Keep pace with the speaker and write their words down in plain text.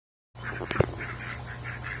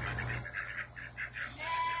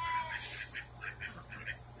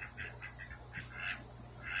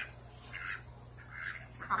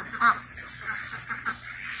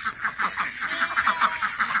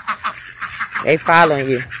They following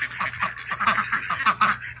you.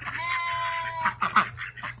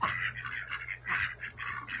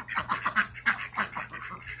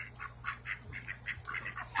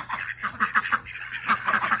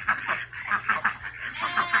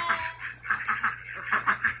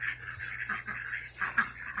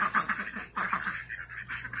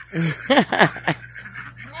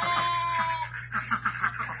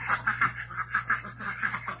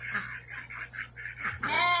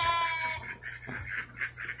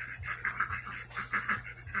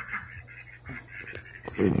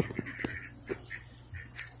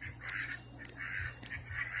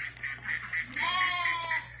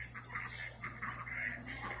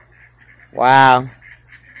 Wow.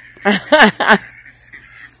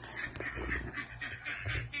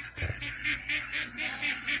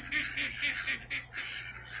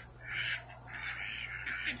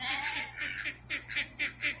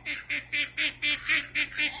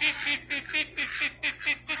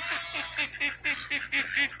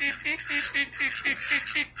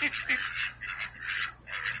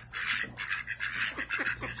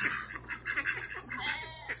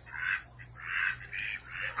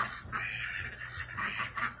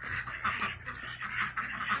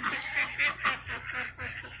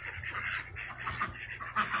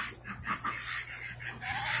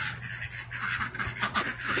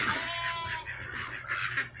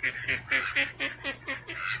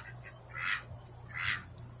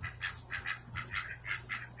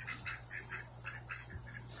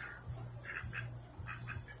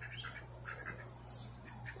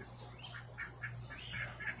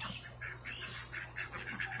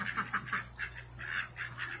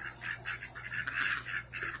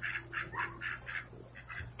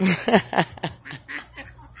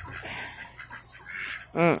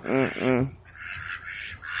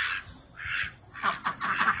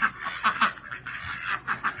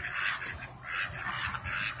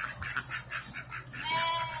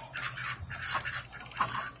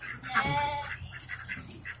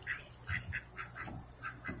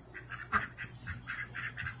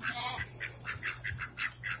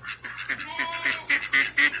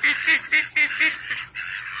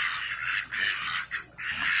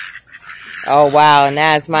 Oh, wow.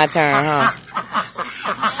 Now it's my turn, huh?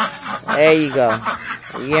 There you go.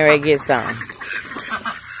 You're getting ready to get something.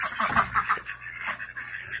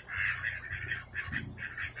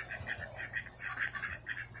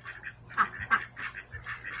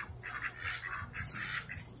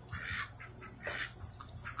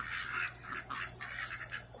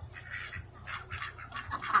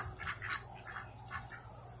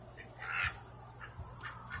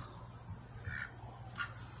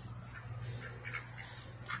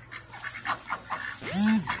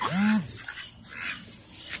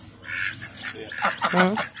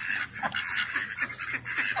 Hmm?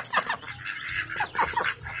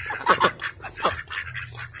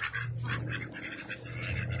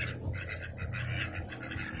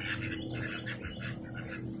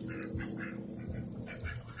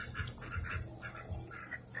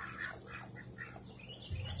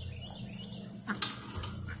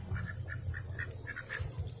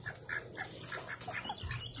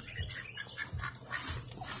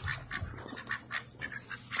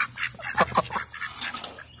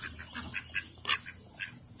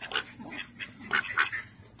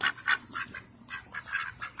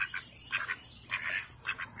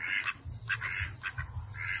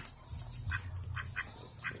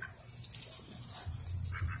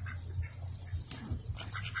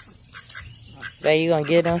 Babe, you gonna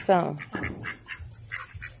get on something?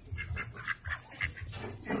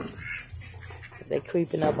 They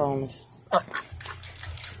creeping up on us. I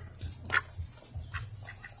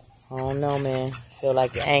don't know, man. Feel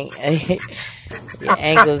like your ankles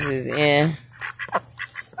is in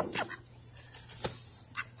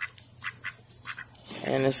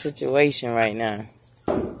a situation right now.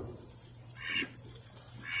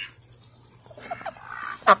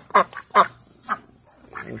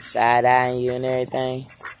 Side-eyeing you and everything.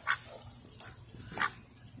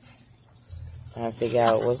 Trying to figure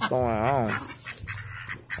out what's going on.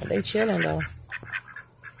 Are they chilling though?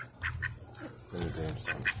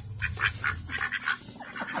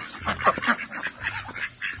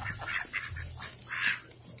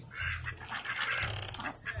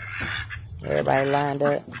 Everybody lined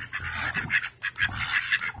up.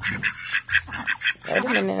 Wait a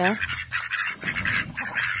minute now.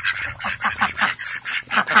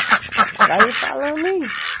 Why you following me?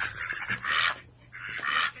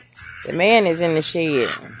 The man is in the shed.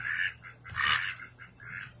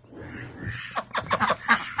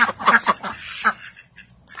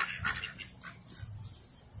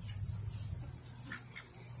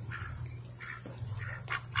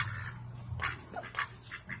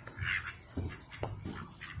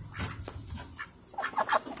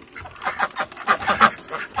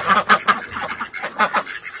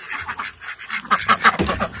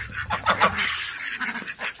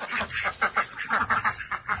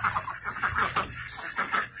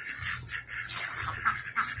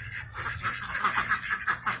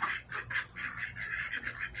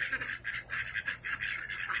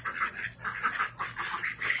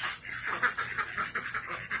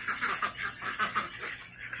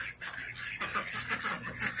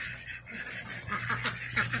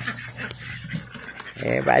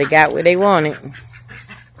 Everybody got what they wanted.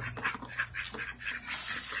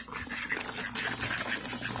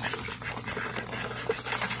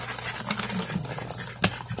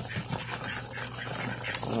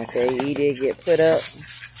 Okay, he did get put up.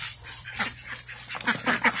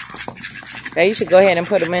 Okay, you should go ahead and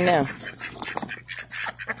put them in there.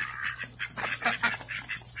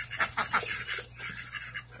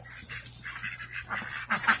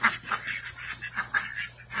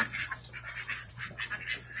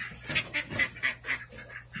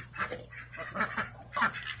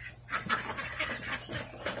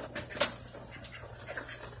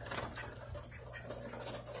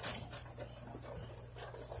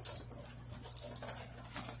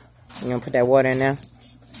 You gonna put that water in there?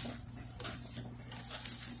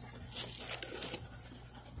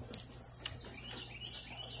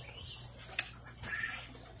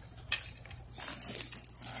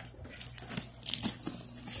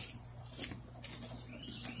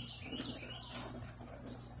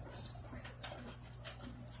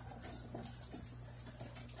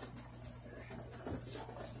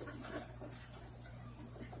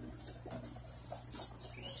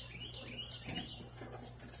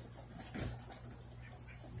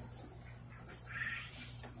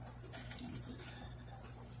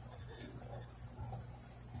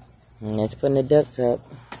 And let's put the ducks up.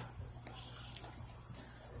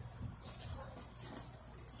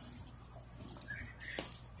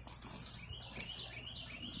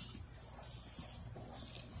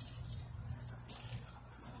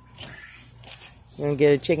 You gonna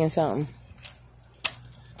get a chicken something?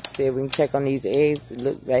 See if we can check on these eggs.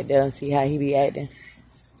 Look right there and see how he be acting.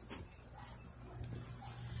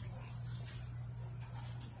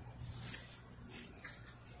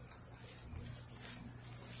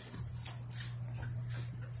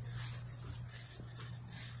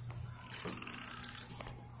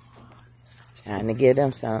 Trying to get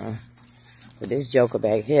them something. But this joker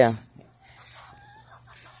back here,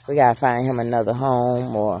 we gotta find him another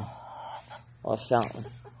home or something.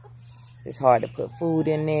 It's hard to put food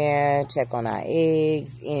in there, check on our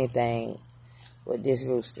eggs, anything with this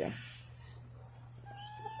rooster.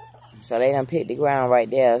 So they done picked the ground right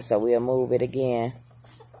there, so we'll move it again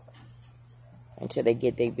until they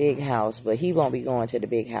get their big house. But he won't be going to the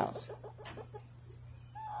big house.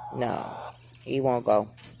 No, he won't go.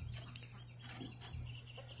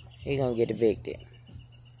 He gonna get evicted.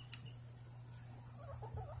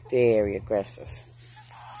 Very aggressive.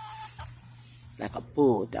 Like a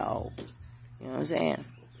bulldog. You know what I'm saying?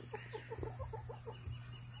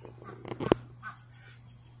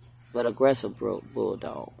 But aggressive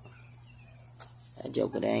bulldog. That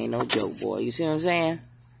joker, that ain't no joke, boy. You see what I'm saying?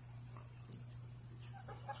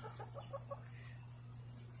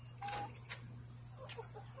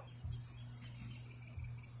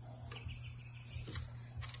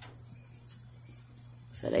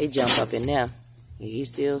 So they jump up in there. They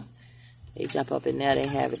jump up in there, they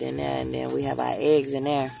have it in there, and then we have our eggs in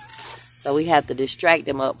there. So we have to distract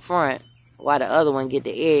them up front while the other one get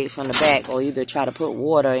the eggs from the back, or either try to put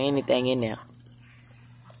water or anything in there.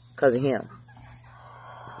 Because of him.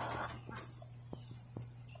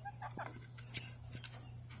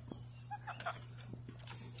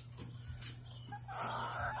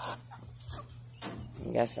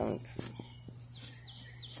 We got some.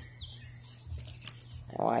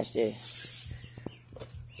 Now watch this.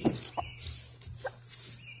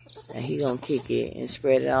 And he gonna kick it and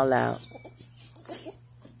spread it all out.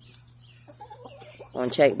 Wanna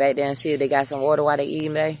check back there and see if they got some water while they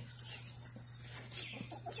eating, babe?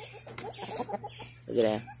 Look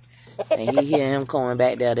at that. And he hear him coming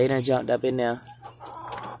back there. They done jumped up in there.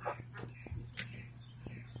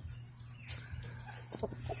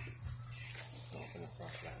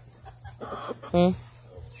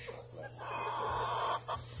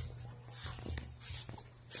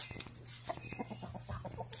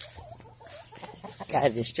 Gotta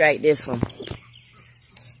distract this one.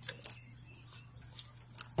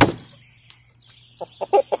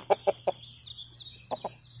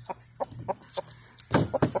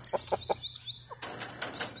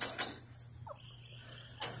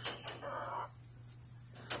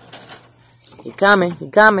 He coming, he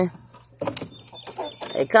coming.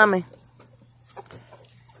 They coming.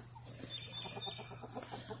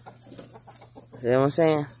 See what I'm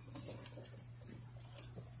saying?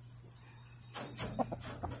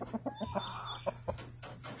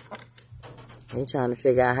 He trying to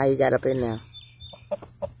figure out how you got up in there.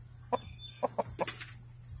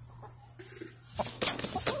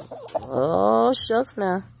 Oh, shucks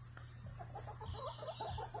now.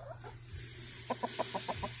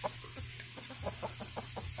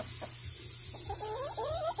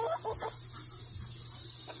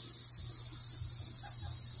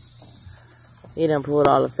 He done pulled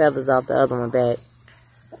all the feathers off the other one back.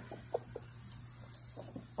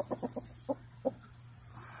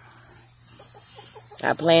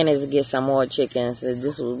 Our plan is to get some more chickens.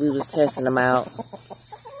 We was testing them out.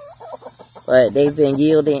 But they've been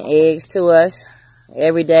yielding eggs to us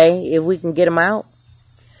every day if we can get them out.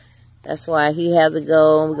 That's why he had to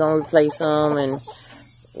go. We're going to replace him and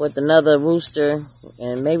with another rooster.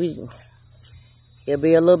 And maybe he'll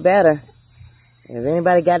be a little better. If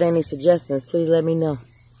anybody got any suggestions, please let me know.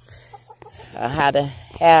 How to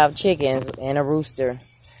have chickens and a rooster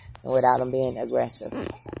without them being aggressive.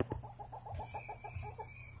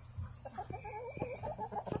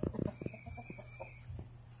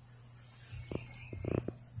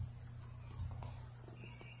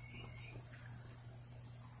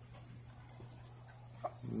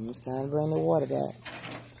 It's time to bring the water back.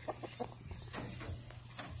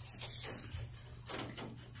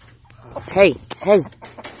 Hey, hey.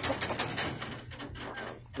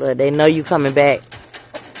 Look, they know you coming back.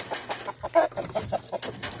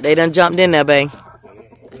 They done jumped in there, babe.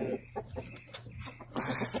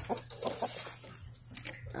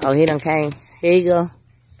 Oh, he done came. Here you go.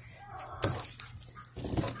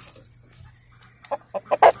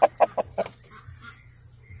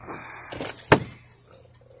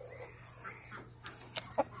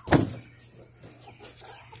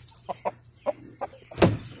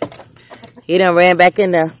 He done ran back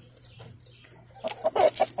in there.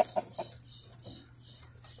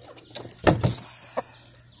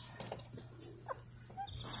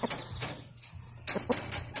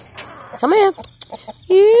 Come here.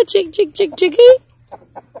 Yeah, chicky.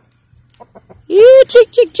 Yeah,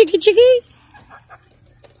 chicky.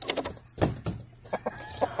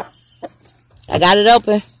 I got it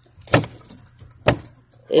open.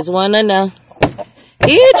 There's one in there.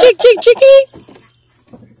 Yeah, chicky.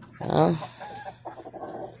 Oh.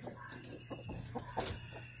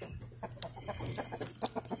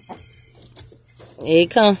 Here he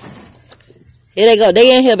come. Here they go.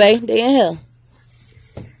 They in here, babe. They in here.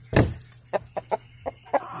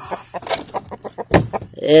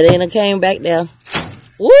 Yeah, they done came back there.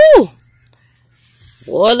 Woo!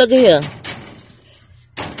 Boy, look at here.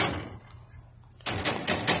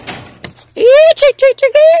 Yeah, chicky.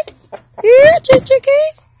 Yeah, chicky.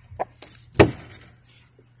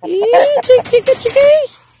 Yeah, chicky.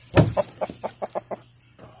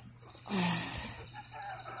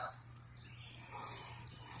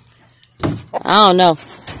 I don't know.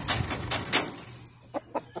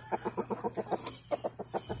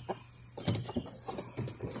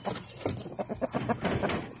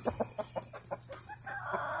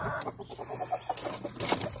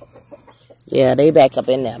 Yeah, they back up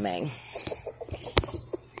in there, man.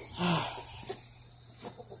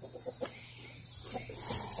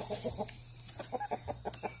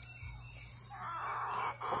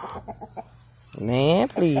 Man,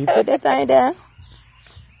 please put that thing down.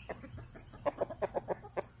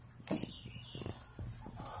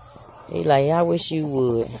 He like, I wish you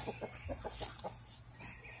would.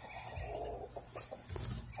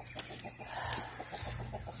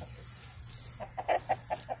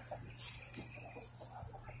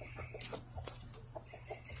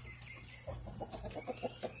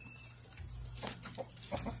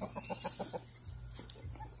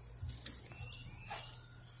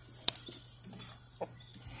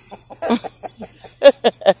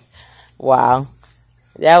 Wow.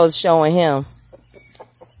 That was showing him.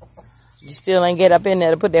 You still ain't get up in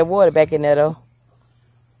there to put that water back in there, though.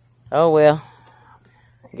 Oh, well.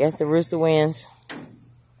 I guess the rooster wins.